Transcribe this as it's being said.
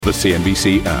The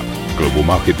CNBC app. Global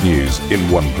market news in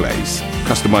one place.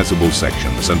 Customizable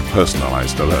sections and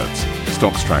personalized alerts.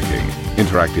 Stocks tracking,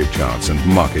 interactive charts and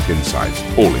market insights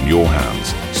all in your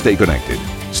hands. Stay connected.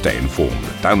 Stay informed.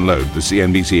 Download the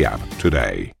CNBC app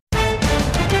today.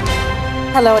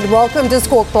 Hello and welcome to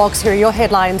Squawk Box. Here are your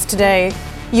headlines today.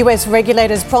 US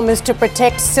regulators promise to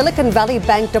protect Silicon Valley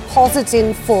Bank deposits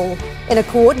in full in a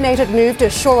coordinated move to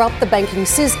shore up the banking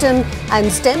system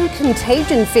and stem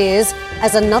contagion fears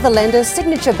as another lender's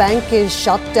signature bank is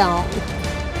shut down.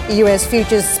 US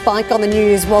futures spike on the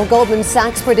news while Goldman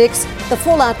Sachs predicts the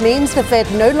fallout means the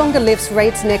Fed no longer lifts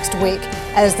rates next week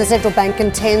as the central bank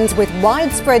contends with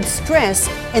widespread stress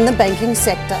in the banking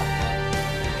sector.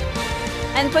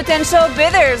 And potential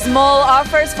bidders mull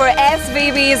offers for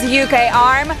SVB's UK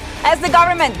arm as the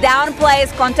government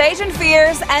downplays contagion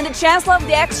fears and the Chancellor of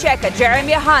the Exchequer,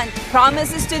 Jeremy Hunt,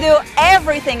 promises to do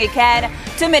everything he can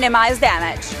to minimize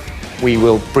damage. We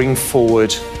will bring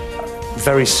forward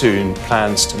very soon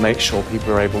plans to make sure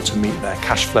people are able to meet their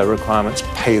cash flow requirements,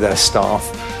 pay their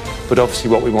staff. But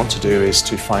obviously what we want to do is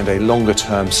to find a longer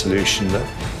term solution that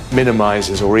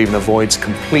minimises or even avoids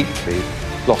completely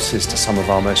losses to some of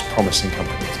our most promising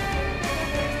companies.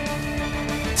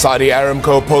 Saudi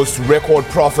Aramco posts record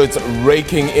profits,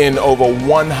 raking in over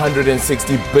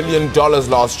 $160 billion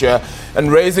last year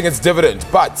and raising its dividend.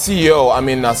 But CEO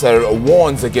Amin Nasser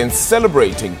warns against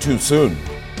celebrating too soon.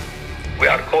 We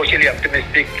are cautiously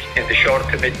optimistic in the short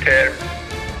to mid-term,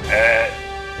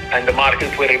 and the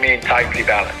markets will remain tightly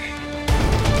balanced.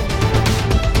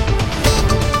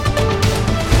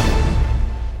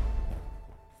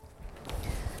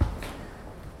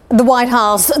 The White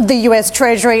House, the US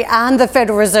Treasury and the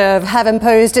Federal Reserve have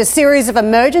imposed a series of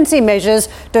emergency measures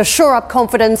to shore up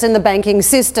confidence in the banking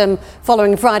system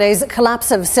following Friday's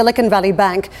collapse of Silicon Valley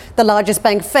Bank, the largest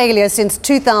bank failure since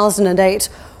 2008.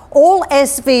 All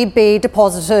SVB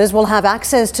depositors will have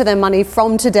access to their money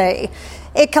from today.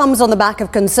 It comes on the back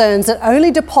of concerns that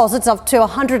only deposits up to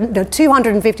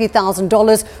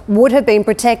 $250,000 would have been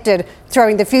protected,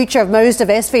 throwing the future of most of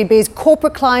SVB's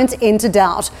corporate clients into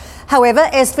doubt. However,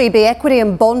 SVB equity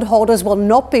and bond holders will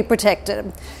not be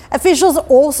protected. Officials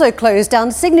also closed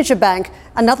down Signature Bank,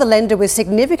 another lender with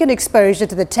significant exposure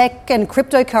to the tech and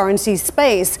cryptocurrency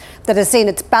space that has seen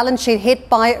its balance sheet hit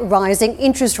by rising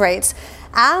interest rates.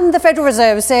 And the Federal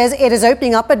Reserve says it is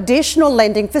opening up additional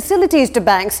lending facilities to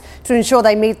banks to ensure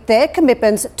they meet their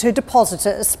commitments to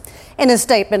depositors. In a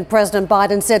statement, President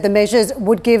Biden said the measures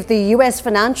would give the US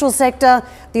financial sector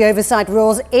the oversight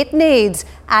rules it needs,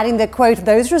 adding that, quote,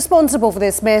 those responsible for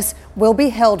this mess will be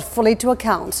held fully to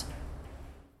account.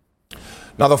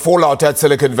 Now, the fallout at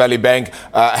Silicon Valley Bank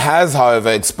has,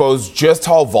 however, exposed just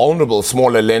how vulnerable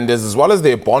smaller lenders as well as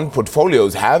their bond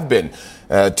portfolios have been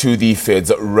to the Fed's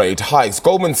rate hikes.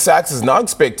 Goldman Sachs is now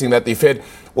expecting that the Fed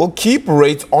will keep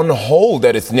rates on hold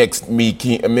at its next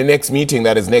meeting,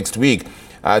 that is next week.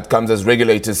 It comes as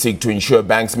regulators seek to ensure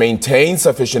banks maintain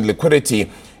sufficient liquidity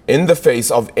in the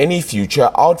face of any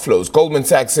future outflows. Goldman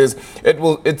Sachs says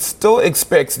it still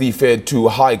expects the Fed to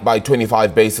hike by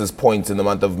 25 basis points in the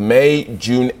month of May,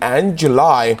 June and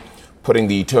July, putting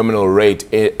the terminal rate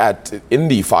in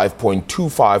the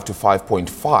 5.25 to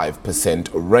 5.5%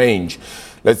 range.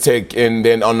 Let's take in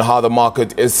then on how the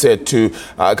market is set to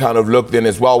kind of look then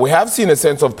as well. We have seen a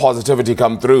sense of positivity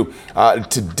come through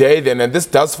today then, and this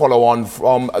does follow on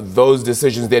from those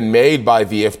decisions then made by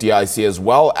the FDIC as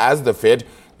well as the Fed,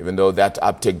 even though that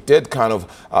uptick did kind of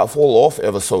fall off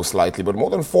ever so slightly. But more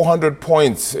than 400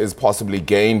 points is possibly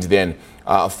gained then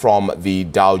from the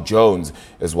Dow Jones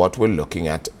is what we're looking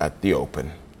at the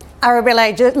open.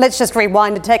 Arabella, let's just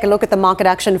rewind and take a look at the market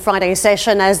action Friday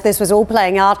session as this was all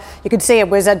playing out. You could see it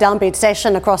was a downbeat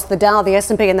session across the Dow, the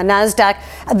S&P and the Nasdaq.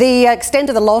 The extent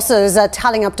of the losses are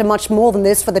tallying up to much more than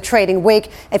this for the trading week.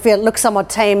 If it looks somewhat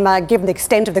tame given the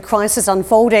extent of the crisis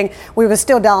unfolding, we were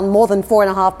still down more than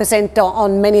 4.5%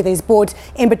 on many of these boards,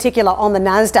 in particular on the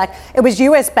Nasdaq. It was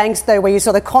US banks, though, where you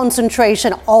saw the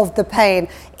concentration of the pain,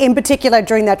 in particular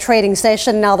during that trading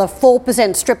session. Now the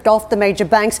 4% stripped off the major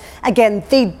banks. Again,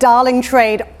 the darling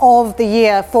trade of the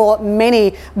year for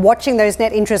many, watching those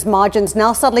net interest margins,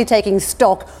 now suddenly taking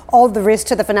stock of the risk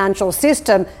to the financial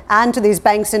system and to these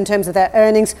banks in terms of their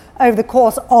earnings. Over the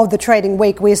course of the trading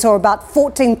week, we saw about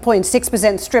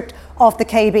 14.6% stripped off the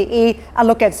KBE. A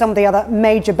look at some of the other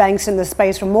major banks in the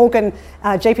space, from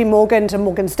JP Morgan to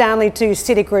Morgan Stanley to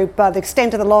Citigroup. The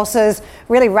extent of the losses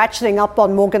really ratcheting up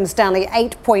on Morgan Stanley,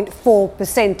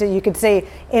 8.4% you could see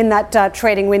in that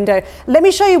trading window. Let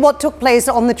me show you what took place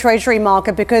on the Treasury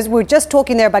market, because we were just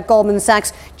talking there about Goldman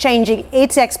Sachs changing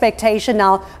its expectation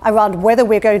now around whether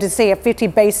we're going to see a 50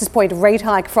 basis point rate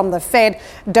hike from the Fed.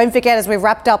 Don't forget, as we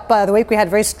wrapped up the week, we had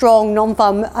a very strong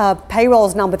non-farm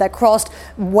payrolls number that crossed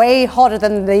way hotter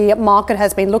than the market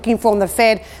has been looking for on the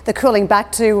Fed. The cooling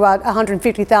back to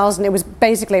 150,000. It was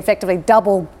basically effectively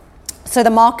double. So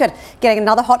the market getting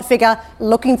another hot figure,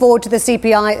 looking forward to the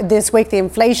CPI this week, the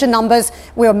inflation numbers.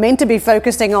 We were meant to be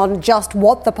focusing on just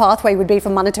what the pathway would be for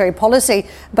monetary policy,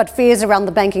 but fears around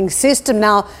the banking system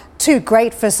now too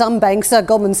great for some banks.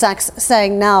 Goldman Sachs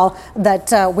saying now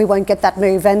that we won't get that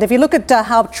move. And if you look at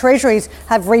how treasuries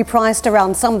have repriced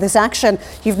around some of this action,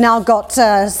 you've now got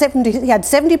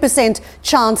 70%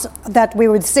 chance that we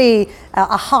would see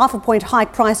a half a point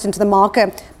hike priced into the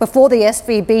market before the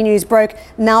SVB news broke.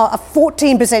 Now a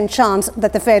 14% chance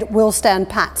that the Fed will stand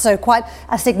pat. So quite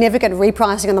a significant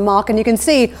repricing in the market. And you can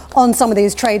see on some of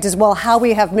these trades as well how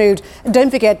we have moved. Don't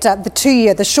forget the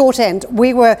 2-year, the short end.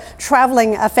 We were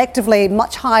traveling effectively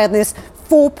much higher than this.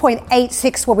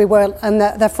 4.86 where we were on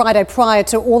the Friday prior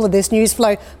to all of this news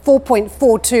flow.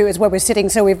 4.42 is where we're sitting.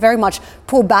 So we've very much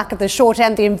pulled back at the short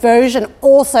end. The inversion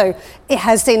also, it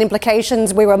has seen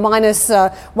implications. We were minus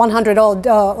 100 odd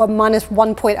or minus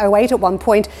 1.08 at one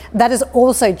point. That has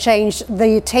also changed.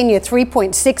 The 10-year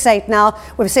 3.68 now.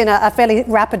 We've seen a fairly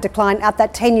rapid decline at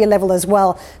that 10-year level as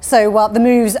well. So the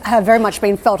moves have very much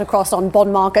been felt across on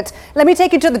bond markets. Let me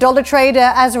take you to the dollar trade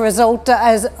as a result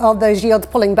as of those yields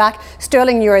pulling back.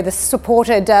 Sterling euro, the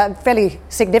supported fairly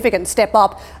significant step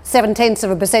up,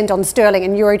 0.7% on sterling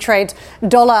and euro trades.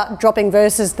 Dollar dropping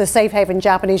versus the safe haven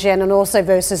Japanese yen and also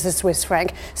versus the Swiss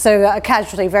franc. So a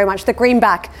casualty very much the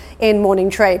greenback in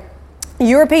morning trade.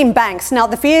 European banks. Now,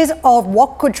 the fears of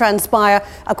what could transpire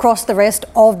across the rest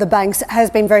of the banks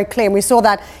has been very clear. And we saw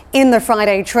that in the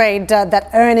Friday trade, that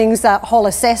earnings, that whole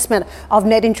assessment of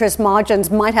net interest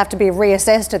margins might have to be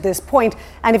reassessed at this point.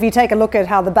 And if you take a look at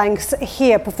how the banks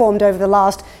here performed over the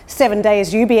last 7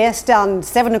 days, UBS down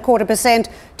 7.25%,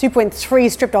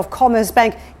 2.3% stripped off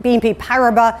Commerzbank, BNP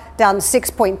Paribas down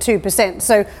 6.2%.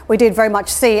 So we did very much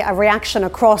see a reaction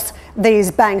across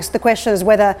these banks. The question is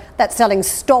whether that selling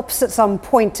stops at some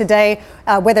point today,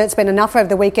 whether it's been enough over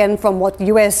the weekend from what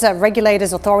US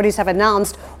regulators, authorities have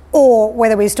announced, or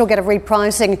whether we still get a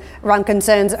repricing around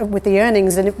concerns with the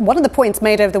earnings. And one of the points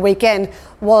made over the weekend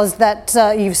was that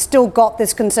you've still got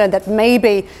this concern that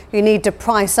maybe you need to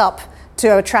price up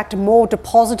to attract more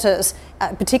depositors,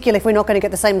 particularly if we're not going to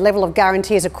get the same level of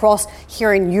guarantees across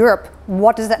here in Europe.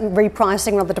 What does that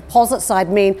repricing on the deposit side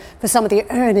mean for some of the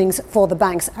earnings for the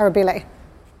banks? Arabile.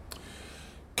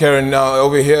 Karen, now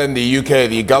over here in the UK,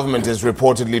 the government is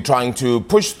reportedly trying to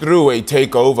push through a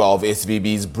takeover of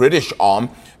SVB's British arm.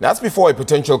 That's before a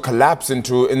potential collapse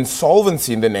into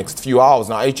insolvency in the next few hours.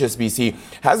 Now, HSBC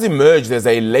has emerged as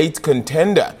a late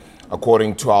contender,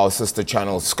 according to our sister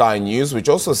channel Sky News, which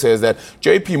also says that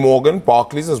JP Morgan,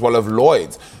 Barclays, as well as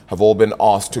Lloyds have all been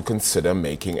asked to consider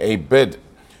making a bid.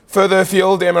 Further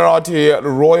afield, the Emirati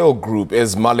Royal Group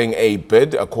is mulling a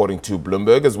bid, according to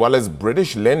Bloomberg, as well as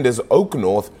British lenders Oak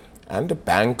North and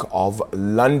Bank of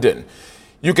London.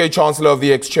 UK Chancellor of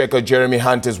the Exchequer Jeremy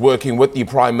Hunt is working with the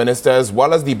Prime Minister as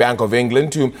well as the Bank of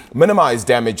England to minimise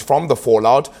damage from the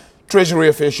fallout. Treasury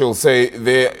officials say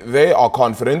they are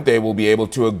confident they will be able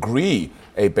to agree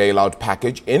a bailout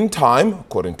package in time,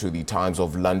 according to the Times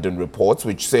of London reports,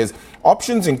 which says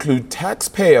options include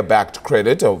taxpayer-backed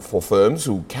credit for firms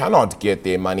who cannot get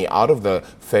their money out of the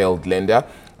failed lender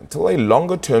until a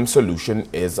longer-term solution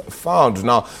is found.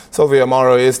 Now, Sylvia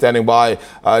Amaro is standing by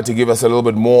to give us a little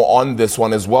bit more on this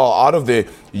one as well. Out of the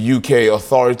UK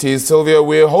authorities, Sylvia,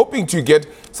 we're hoping to get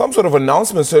some sort of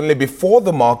announcement certainly before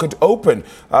the market open,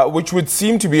 which would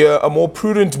seem to be a more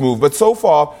prudent move. But so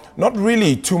far, not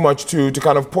really too much to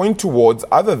kind of point towards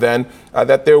other than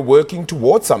that they're working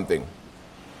towards something.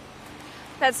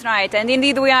 That's right. And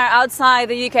indeed, we are outside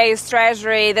the UK's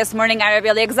Treasury this morning,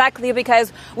 Arabile, exactly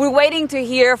because we're waiting to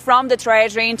hear from the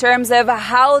Treasury in terms of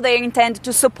how they intend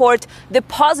to support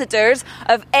depositors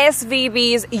of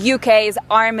SVB's UK's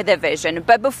arm division.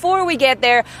 But before we get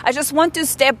there, I just want to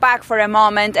step back for a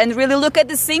moment and really look at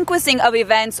the sequencing of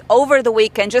events over the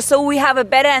weekend, just so we have a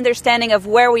better understanding of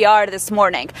where we are this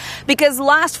morning. Because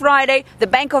last Friday, the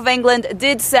Bank of England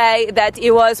did say that it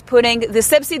was putting the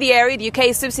subsidiary, the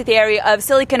UK subsidiary of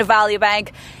Silicon Valley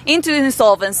Bank into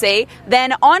insolvency.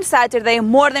 Then on Saturday,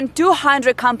 more than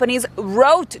 200 companies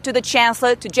wrote to the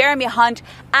Chancellor, to Jeremy Hunt,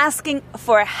 asking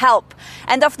for help.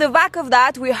 And off the back of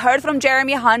that, we heard from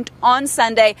Jeremy Hunt on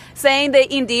Sunday saying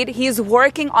that indeed he's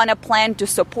working on a plan to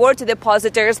support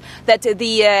depositors, that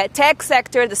the tech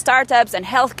sector, the startups and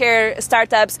healthcare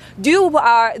startups do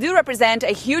represent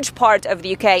a huge part of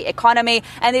the UK economy,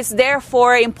 and it's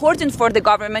therefore important for the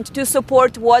government to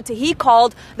support what he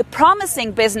called the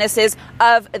promising businesses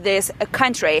of this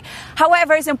country.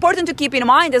 However, it's important to keep in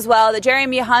mind as well that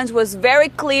Jeremy Hunt was very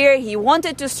clear. He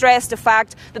wanted to stress the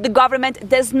fact that the government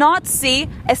does not see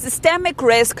a systemic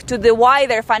risk to the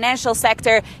wider financial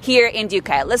sector here in the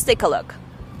UK. Let's take a look.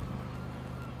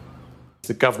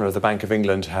 The Governor of the Bank of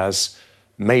England has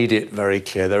made it very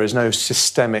clear there is no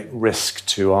systemic risk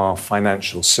to our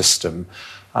financial system.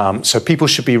 So people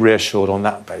should be reassured on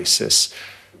that basis.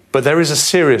 But there is a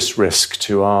serious risk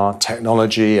to our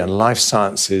technology and life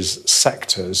sciences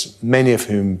sectors, many of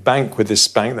whom bank with this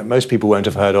bank that most people won't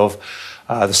have heard of,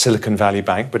 the Silicon Valley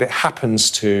Bank. But it happens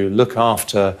to look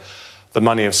after the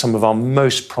money of some of our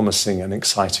most promising and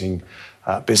exciting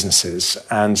businesses.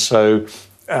 And so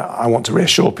I want to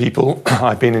reassure people.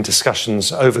 I've been in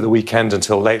discussions over the weekend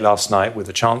until late last night with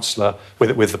the Chancellor,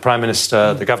 with the Prime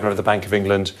Minister, the Governor of the Bank of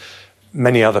England,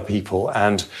 many other people.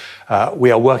 And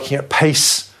we are working at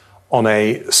pace on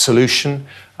a solution.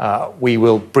 We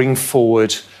will bring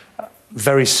forward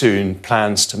very soon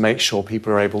plans to make sure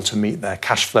people are able to meet their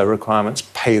cash flow requirements,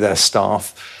 pay their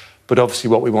staff. But obviously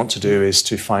what we want to do is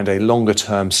to find a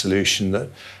longer-term solution that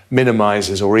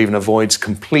minimises or even avoids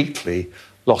completely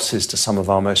losses to some of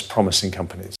our most promising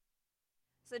companies.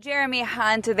 So Jeremy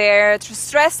Hunt there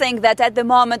stressing that at the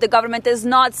moment the government does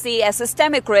not see a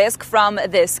systemic risk from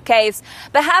this case.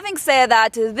 But having said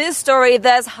that, this story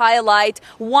does highlight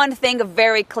one thing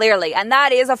very clearly, and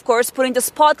that is, of course, putting the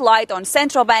spotlight on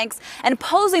central banks and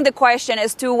posing the question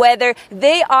as to whether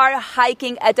they are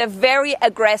hiking at a very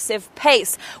aggressive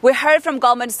pace. We heard from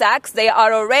Goldman Sachs they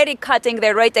are already cutting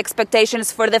their rate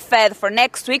expectations for the Fed for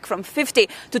next week from 50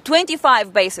 to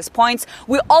 25 basis points.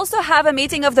 We also have a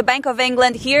meeting of the Bank of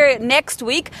England here next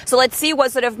week. So let's see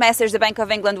what sort of message the Bank of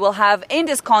England will have in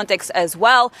this context as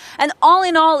well. And all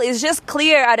in all, it's just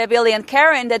clear, Arabili and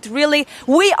Karen, that really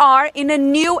we are in a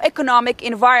new economic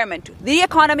environment. The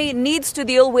economy needs to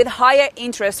deal with higher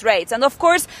interest rates. And of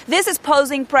course, this is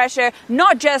posing pressure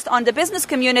not just on the business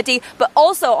community, but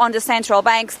also on the central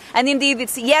banks. And indeed,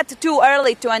 it's yet too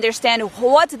early to understand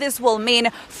what this will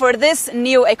mean for this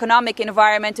new economic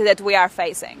environment that we are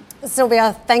facing.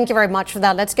 Sylvia, thank you very much for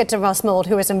that. Let's get to Russ Mould,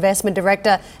 who is Investment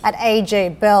Director at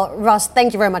AJ Bell. Russ,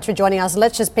 thank you very much for joining us.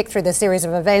 Let's just pick through the series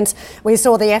of events. We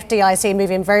saw the FDIC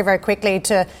move in very, very quickly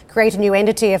to create a new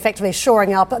entity, effectively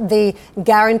shoring up the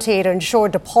guaranteed or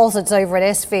insured deposits over at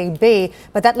SVB.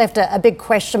 But that left a big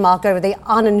question mark over the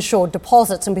uninsured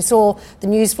deposits. And we saw the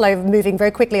news flow moving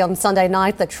very quickly on Sunday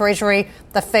night. The Treasury,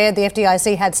 the Fed, the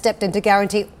FDIC had stepped in to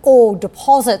guarantee all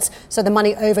deposits. So the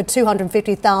money over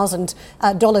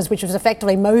 $250,000, which was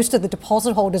effectively most of the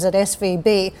deposit holders at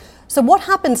SVB. So what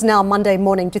happens now Monday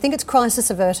morning? Do you think it's crisis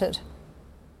averted?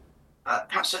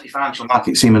 Perhaps certainly financial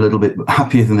markets seem a little bit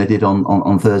happier than they did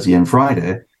on Thursday and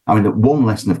Friday. I mean, one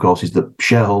lesson, of course, is that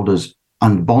shareholders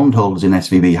and bondholders in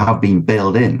SVB have been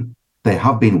bailed in. They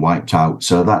have been wiped out.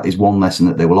 So that is one lesson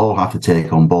that they will all have to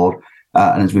take on board.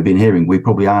 And as we've been hearing, we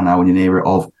probably are now in an era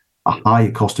of a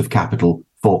higher cost of capital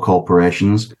for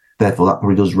corporations. Therefore, that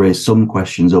probably does raise some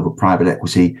questions over private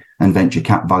equity and venture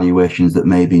cap valuations that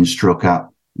may have been struck at,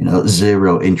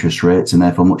 zero interest rates and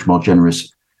therefore much more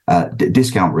generous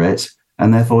discount rates.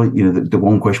 And therefore, the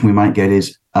one question we might get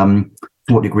is, to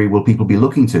what degree will people be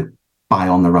looking to buy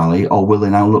on the rally, or will they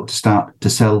now look to start to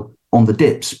sell on the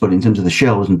dips? But in terms of the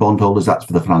shareholders and bondholders, that's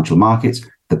for the financial markets.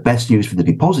 The best news for the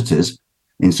depositors,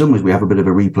 in some ways, we have a bit of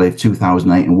a replay of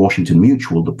 2008 and Washington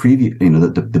Mutual, the previous,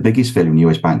 the biggest failure in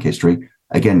US bank history.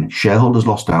 Again, shareholders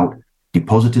lost out,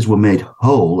 depositors were made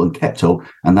whole and kept whole,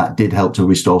 and that did help to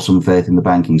restore some faith in the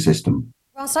banking system.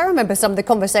 Ross, I remember some of the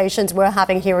conversations we're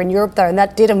having here in Europe, though, and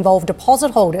that did involve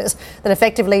deposit holders, that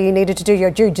effectively you needed to do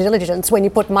your due diligence when you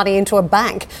put money into a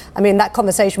bank. I mean, that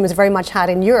conversation was very much had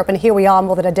in Europe, and here we are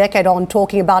more than a decade on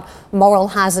talking about moral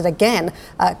hazard again.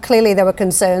 Clearly, there were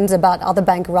concerns about other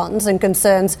bank runs and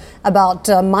concerns about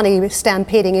money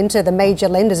stampeding into the major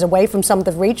lenders away from some of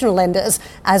the regional lenders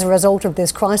as a result of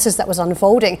this crisis that was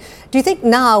unfolding. Do you think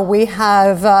now we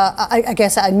have,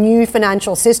 a new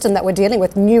financial system that we're dealing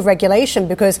with, new regulation?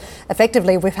 Because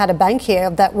effectively we've had a bank here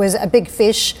that was a big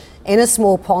fish in a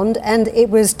small pond and it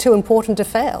was too important to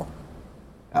fail.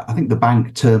 I think the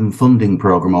Bank Term Funding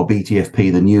Programme, or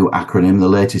BTFP, the new acronym, the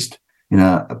latest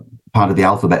part of the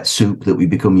alphabet soup that we've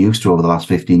become used to over the last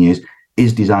 15 years,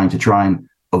 is designed to try and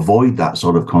avoid that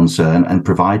sort of concern and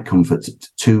provide comfort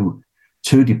to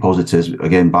depositors,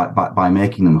 again, by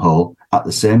making them whole. At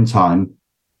the same time,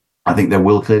 I think there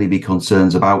will clearly be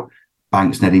concerns about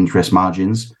banks' net interest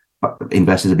margins.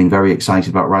 Investors have been very excited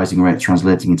about rising rates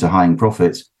translating into high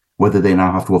profits. Whether they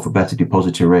now have to offer better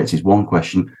depository rates is one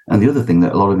question. And the other thing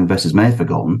that a lot of investors may have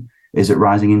forgotten is that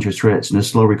rising interest rates in a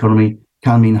slower economy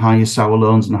can mean higher sour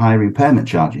loans and higher impairment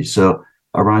charges. So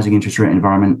a rising interest rate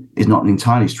environment is not an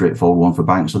entirely straightforward one for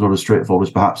banks, or not as straightforward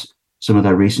as perhaps some of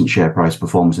their recent share price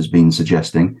performance has been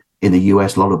suggesting. In the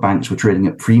US, a lot of banks were trading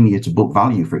at premium to book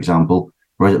value, for example,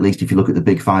 whereas at least if you look at the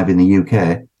big five in the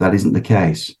UK, that isn't the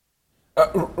case.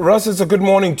 Russ, it's a good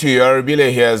morning to you.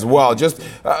 Arabile here as well. Just,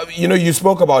 you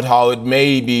spoke about how it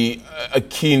may be a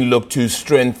keen look to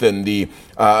strengthen the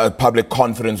public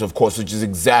confidence, of course, which is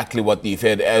exactly what the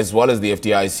Fed as well as the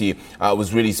FDIC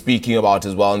was really speaking about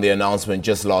as well in the announcement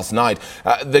just last night.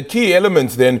 The key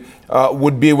elements then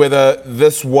would be whether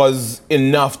this was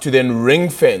enough to then ring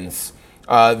fence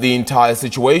the entire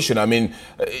situation. I mean,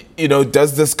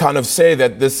 does this kind of say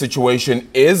that this situation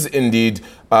is indeed,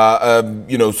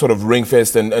 sort of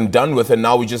ring-fenced and done with, and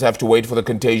now we just have to wait for the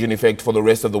contagion effect for the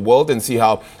rest of the world and see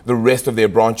how the rest of their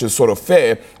branches sort of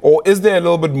fare? Or is there a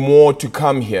little bit more to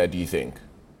come here, do you think?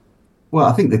 Well,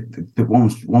 I think that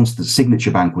once the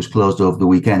Signature Bank was closed over the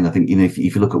weekend, I think, if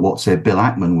you look at what, say, Bill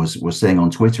Ackman was saying on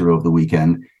Twitter over the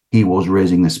weekend, he was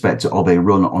raising the spectre of a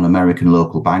run on American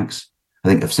local banks. I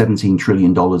think of $17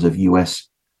 trillion of US,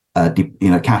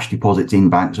 cash deposits in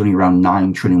banks, only around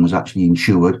 $9 trillion was actually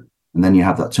insured. And then you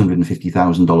have that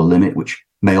 $250,000 limit, which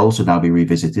may also now be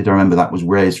revisited. I remember that was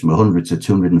raised from 100 to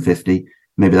 250.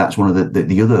 Maybe that's one of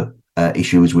the other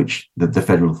issues which the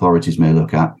federal authorities may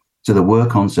look at. So there were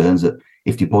concerns that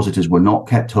if depositors were not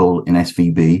kept whole in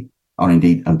SVB, or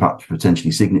indeed, and perhaps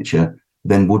potentially Signature,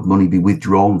 then would money be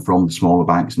withdrawn from the smaller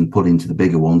banks and put into the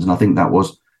bigger ones? And I think that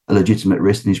was a legitimate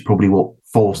risk, and is probably what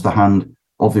forced the hand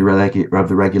of the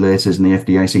regulators and the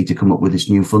FDIC to come up with this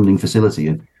new funding facility.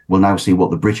 And we'll now see what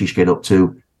the British get up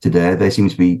to today. They seem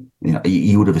to be,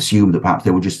 you would have assumed that perhaps they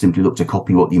would just simply look to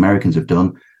copy what the Americans have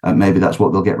done. Maybe that's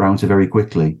what they'll get round to very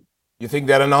quickly. You think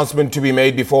that announcement to be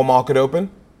made before market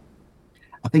open?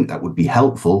 I think that would be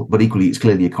helpful, but equally it's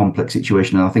clearly a complex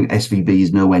situation. And I think SVB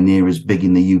is nowhere near as big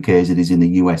in the UK as it is in the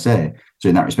USA. So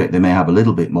in that respect, they may have a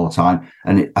little bit more time.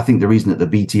 And I think the reason that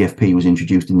the BTFP was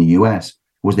introduced in the US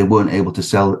was they weren't able to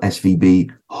sell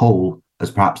SVB whole as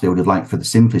perhaps they would have liked for the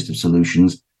simplest of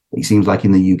solutions. It seems like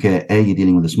in the UK, you're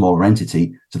dealing with a smaller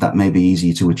entity, so that may be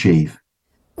easier to achieve.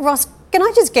 Ross, can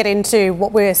I just get into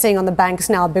what we're seeing on the banks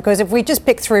now? Because if we just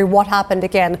pick through what happened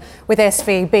again with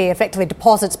SVB, effectively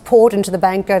deposits poured into the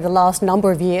bank over the last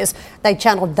number of years. They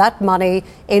channeled that money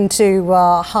into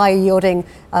high-yielding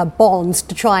bonds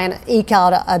to try and eke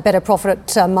out a better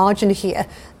profit margin here.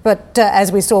 But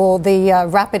as we saw the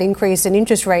rapid increase in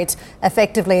interest rates,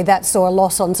 effectively that saw a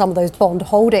loss on some of those bond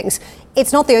holdings.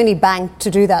 It's not the only bank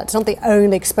to do that. It's not the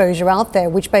only exposure out there,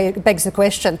 which begs the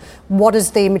question, what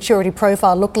does the maturity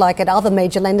profile look like at other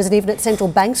major lenders and even at central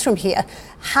banks from here?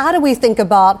 How do we think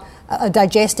about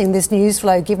digesting this news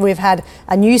flow, given we've had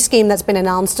a new scheme that's been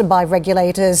announced by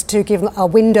regulators to give a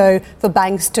window for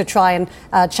banks to try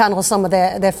and channel some of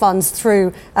their funds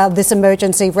through this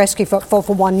emergency rescue for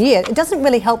 1 year? It doesn't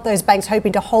really help those banks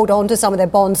hoping to hold on to some of their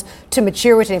bonds to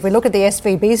maturity. If we look at the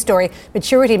SVB story,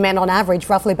 maturity meant on average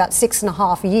roughly about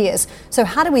 6.5 years. So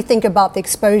how do we think about the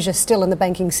exposure still in the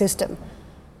banking system?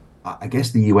 I guess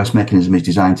the US mechanism is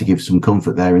designed to give some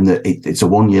comfort there in that it's a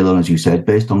 1 year loan, as you said,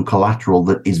 based on collateral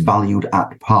that is valued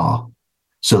at par.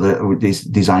 So that it's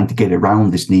designed to get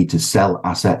around this need to sell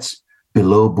assets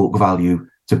below book value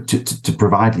to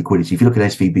provide liquidity. If you look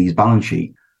at SVB's balance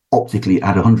sheet, optically it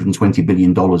had $120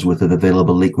 billion worth of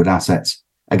available liquid assets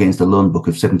against a loan book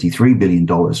of $73 billion.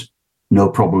 No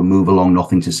problem, move along,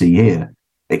 nothing to see here,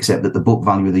 except that the book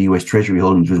value of the US Treasury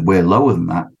holdings was way lower than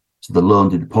that. So the loan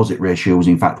to deposit ratio was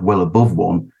in fact well above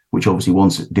 1, which obviously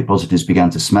once depositors began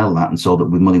to smell that and saw that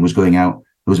when money was going out,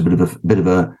 there was a bit of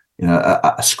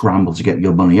a scramble to get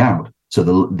your money out.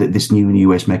 So this new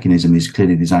US mechanism is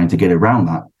clearly designed to get around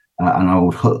that. And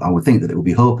I would think that it would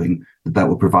be hoping that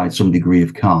would provide some degree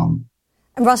of calm.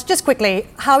 And Russ, just quickly,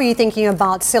 how are you thinking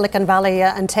about Silicon Valley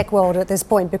and tech world at this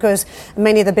point? Because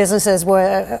many of the businesses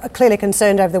were clearly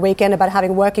concerned over the weekend about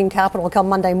having working capital come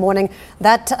Monday morning.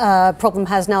 That problem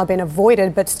has now been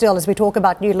avoided, but still, as we talk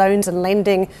about new loans and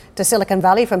lending to Silicon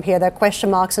Valley from here, there are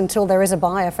question marks until there is a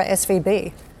buyer for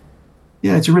SVB.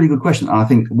 Yeah, it's a really good question. I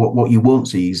think what you won't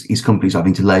see is companies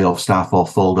having to lay off staff or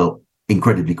fold up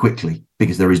incredibly quickly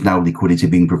because there is now liquidity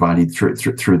being provided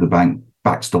through the bank,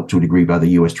 backstop to a degree by the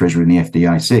US Treasury and the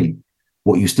FDIC.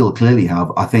 What you still clearly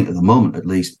have, I think at the moment at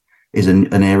least, is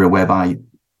an area whereby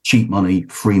cheap money,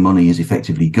 free money is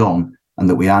effectively gone, and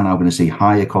that we are now going to see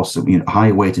higher costs,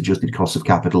 higher weight adjusted costs of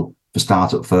capital for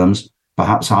startup firms.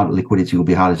 Perhaps harder liquidity will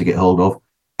be harder to get hold of.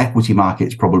 Equity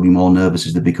markets probably more nervous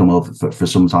as they become over for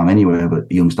some time anyway,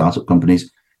 but young startup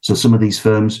companies. So some of these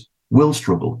firms will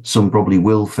struggle. Some probably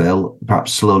will fail,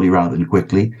 perhaps slowly rather than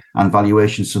quickly. And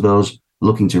valuations for those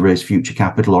looking to raise future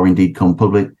capital or indeed come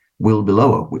public will be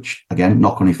lower, which again,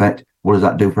 knock-on effect. What does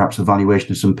that do perhaps the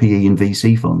valuation of some PE and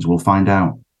VC funds? We'll find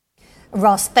out.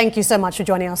 Ross, thank you so much for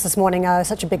joining us this morning.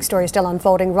 Such a big story still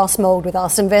unfolding. Ross Mould with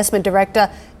us, Investment Director,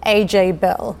 AJ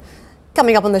Bell.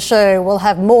 Coming up on the show, we'll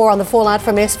have more on the fallout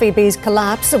from SVB's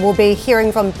collapse. We'll be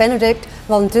hearing from Benedict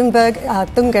von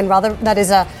Thungen, that is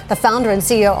the founder and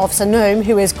CEO of Sanome,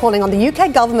 who is calling on the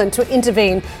UK government to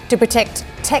intervene to protect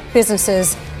tech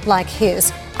businesses like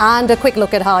his. And a quick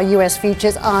look at how US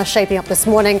futures are shaping up this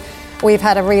morning. We've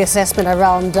had a reassessment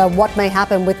around what may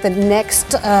happen with the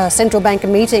next central bank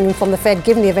meeting from the Fed,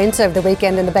 given the events over the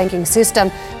weekend in the banking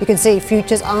system. You can see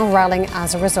futures are rallying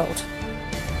as a result.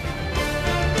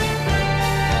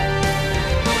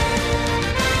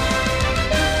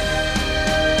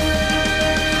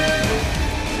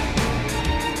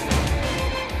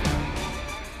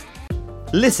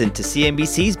 Listen to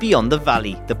CNBC's Beyond the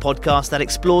Valley, the podcast that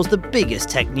explores the biggest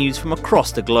tech news from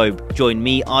across the globe. Join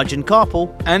me, Arjun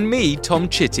Karpal. And me, Tom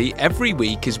Chitty, every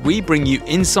week as we bring you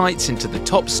insights into the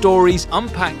top stories,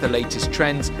 unpack the latest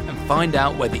trends, and find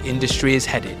out where the industry is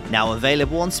headed. Now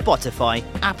available on Spotify,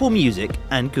 Apple Music,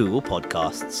 and Google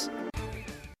Podcasts.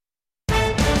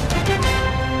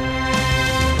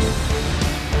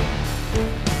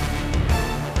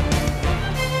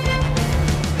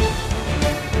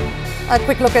 A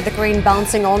quick look at the green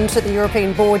bouncing onto the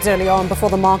European boards early on before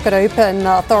the market open.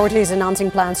 Authorities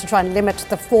announcing plans to try and limit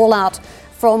the fallout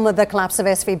from the collapse of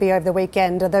SVB over the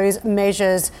weekend. Those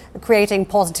measures creating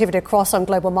positivity across on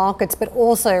global markets, but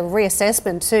also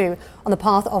reassessment too on the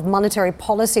path of monetary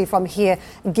policy from here,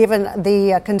 given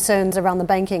the concerns around the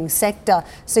banking sector.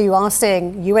 So you are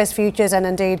seeing US futures and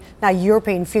indeed now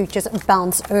European futures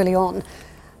bounce early on.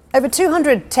 Over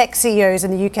 200 tech CEOs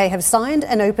in the UK have signed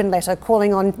an open letter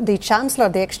calling on the Chancellor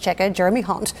of the Exchequer, Jeremy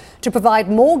Hunt, to provide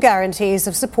more guarantees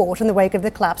of support in the wake of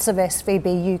the collapse of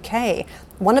SVB UK.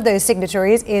 One of those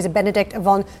signatories is Benedict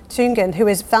von Thungen, who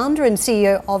is founder and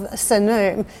CEO of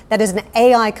Sanome, that is an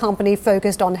AI company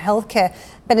focused on healthcare.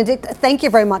 Benedict, thank you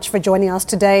very much for joining us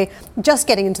today. Just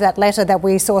getting into that letter that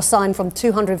we saw signed from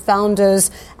 200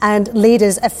 founders and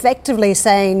leaders effectively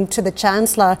saying to the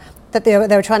Chancellor that they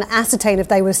were trying to ascertain if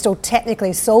they were still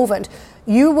technically solvent.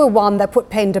 You were one that put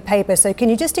pen to paper. So can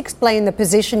you just explain the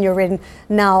position you're in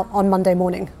now on Monday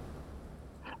morning?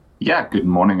 Yeah, good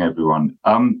morning, everyone.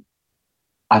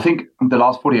 I think the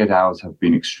last 48 hours have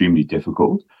been extremely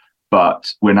difficult,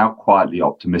 but we're now quietly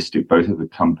optimistic, both of the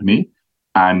company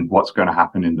and what's going to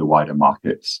happen in the wider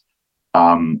markets.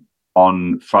 On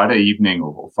Friday evening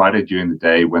or Friday during the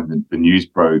day, when the news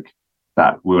broke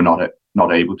that we were not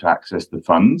able to access the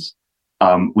funds,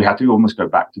 we had to almost go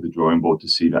back to the drawing board to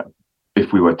see that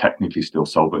if we were technically still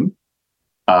solvent.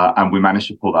 And we managed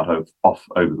to pull that off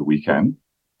over the weekend.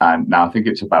 And now I think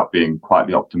it's about being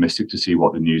quietly optimistic to see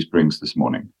what the news brings this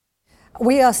morning.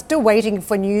 We are still waiting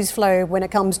for news flow when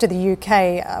it comes to the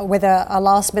UK, whether a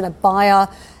last-minute buyer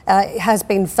has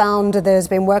been found. There's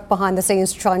been work behind the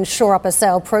scenes to try and shore up a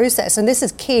sale process. And this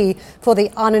is key for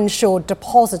the uninsured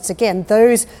deposits. Again,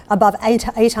 those above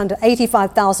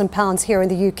 £85,000 here in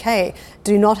the UK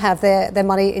do not have their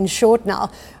money insured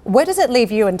now. Where does it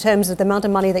leave you in terms of the amount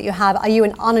of money that you have? Are you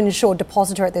an uninsured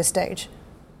depositor at this stage?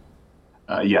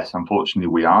 Yes, unfortunately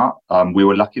we are. We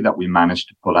were lucky that we managed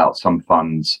to pull out some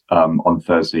funds on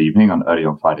Thursday evening and early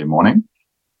on Friday morning.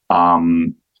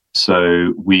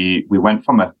 So we went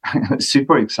from a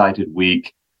super excited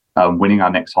week, winning our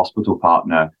next hospital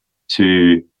partner,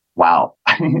 to, wow,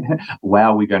 where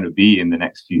are we going to be in the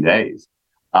next few days?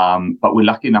 But we're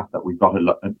lucky enough that we've got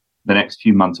the next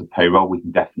few months of payroll we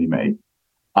can definitely make.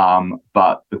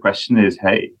 But the question is,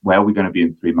 hey, where are we going to be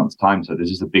in 3 months' time? So this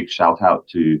is a big shout out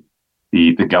to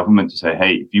the government to say,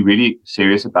 hey, if you're really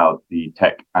serious about the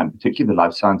tech and particularly the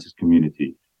life sciences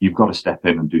community, you've got to step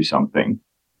in and do something.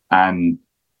 And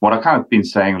what I've kind of been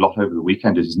saying a lot over the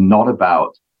weekend is not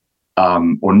about,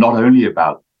 or not only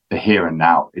about the here and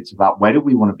now, it's about where do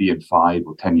we want to be in 5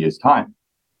 or 10 years' time?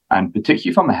 And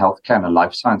particularly from a healthcare and a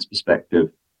life science perspective,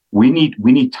 we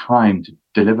need time to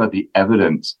deliver the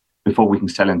evidence before we can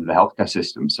sell into the healthcare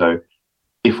system. So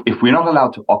if we're not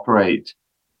allowed to operate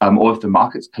or if the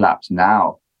markets collapse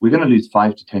now, we're going to lose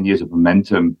 5 to 10 years of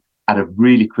momentum at a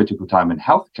really critical time in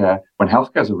healthcare when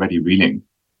healthcare is already reeling.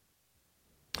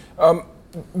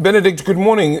 Benedict, good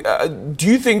morning. Do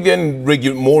you think then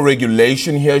more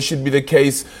regulation here should be the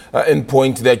case in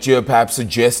point that you're perhaps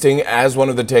suggesting as one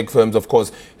of the tech firms, of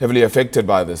course, heavily affected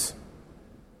by this?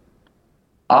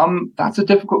 That's a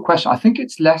difficult question. I think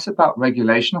it's less about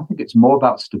regulation. I think it's more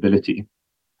about stability.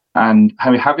 And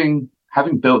having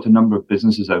built a number of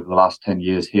businesses over the last 10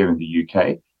 years here in the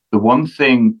UK, the one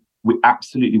thing we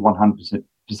absolutely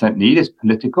 100% need is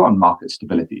political and market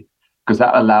stability, because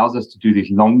that allows us to do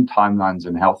these long timelines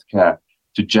in healthcare,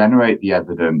 to generate the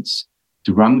evidence,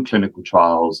 to run clinical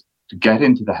trials, to get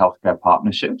into the healthcare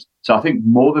partnerships. So I think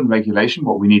more than regulation,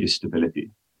 what we need is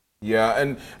stability.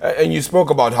 Yeah, and you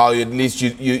spoke about how at least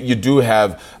you do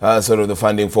have sort of the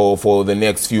funding for the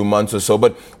next few months or so.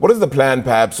 But what is the plan,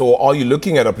 perhaps, or are you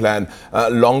looking at a plan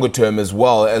longer term as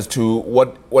well as to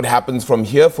what happens from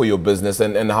here for your business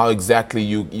and how exactly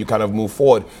you kind of move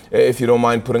forward? If you don't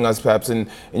mind putting us perhaps in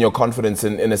your confidence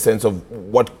in a sense of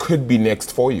what could be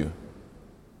next for you.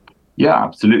 Yeah,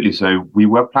 absolutely. So we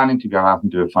were planning to go out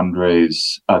and do a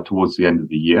fundraise towards the end of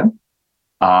the year.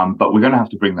 But we're going to have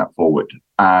to bring that forward.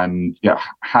 And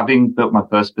having built my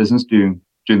first business during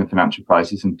the financial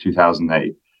crisis in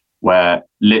 2008, where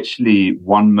literally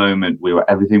one moment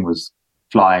everything was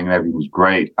flying and everything was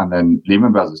great, and then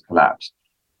Lehman Brothers collapsed,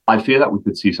 I fear that we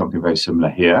could see something very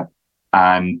similar here,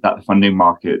 and that the funding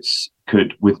markets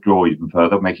could withdraw even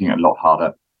further, making it a lot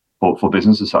harder for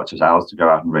businesses such as ours to go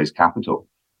out and raise capital.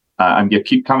 And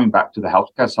keep coming back to the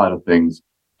healthcare side of things.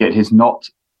 It is not.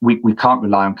 We can't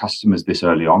rely on customers this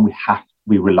early on.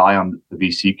 We rely on the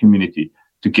VC community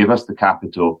to give us the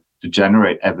capital to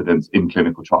generate evidence in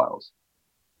clinical trials.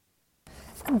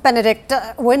 Benedict,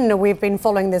 when we've been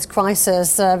following this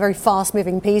crisis, very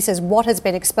fast-moving pieces, what has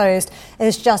been exposed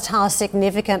is just how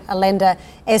significant a lender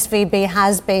SVB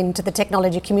has been to the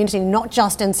technology community, not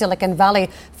just in Silicon Valley,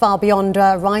 far beyond,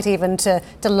 right even to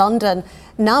London.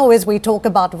 Now, as we talk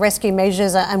about rescue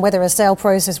measures and whether a sale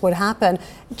process would happen,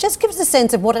 just give us a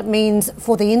sense of what it means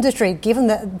for the industry, given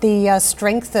the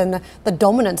strength and the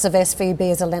dominance of SVB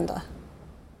as a lender.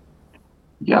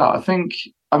 Yeah,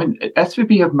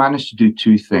 SVB have managed to do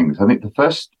two things. I think the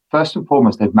first and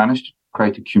foremost, they've managed to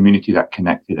create a community that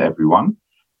connected everyone.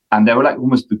 And they were like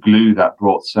almost the glue that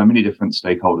brought so many different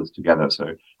stakeholders together.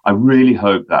 So I really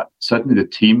hope that certainly the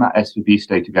team at SVB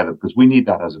stay together, because we need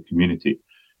that as a community.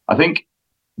 I think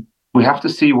we have to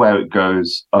see where it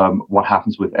goes, what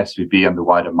happens with SVB and the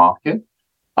wider market.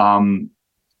 I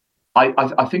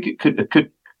think it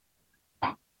could.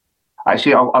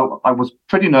 Actually, I was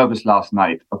pretty nervous last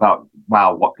night about,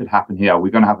 what could happen here? Are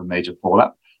we going to have a major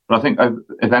fallout? But I think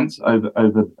events over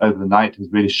the night has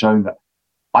really shown that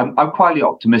I'm quietly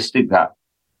optimistic that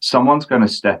someone's going to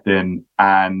step in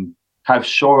and kind of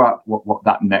shore up what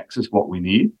that nexus, what we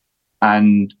need.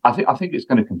 And I think it's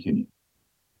going to continue.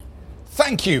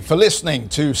 Thank you for listening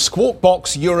to Squawk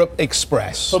Box Europe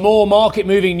Express. For more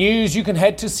market-moving news, you can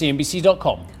head to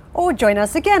cnbc.com. Or join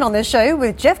us again on the show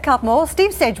with Jeff Cutmore,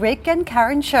 Steve Sedgwick and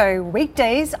Karen Cho,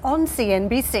 weekdays on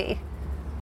CNBC.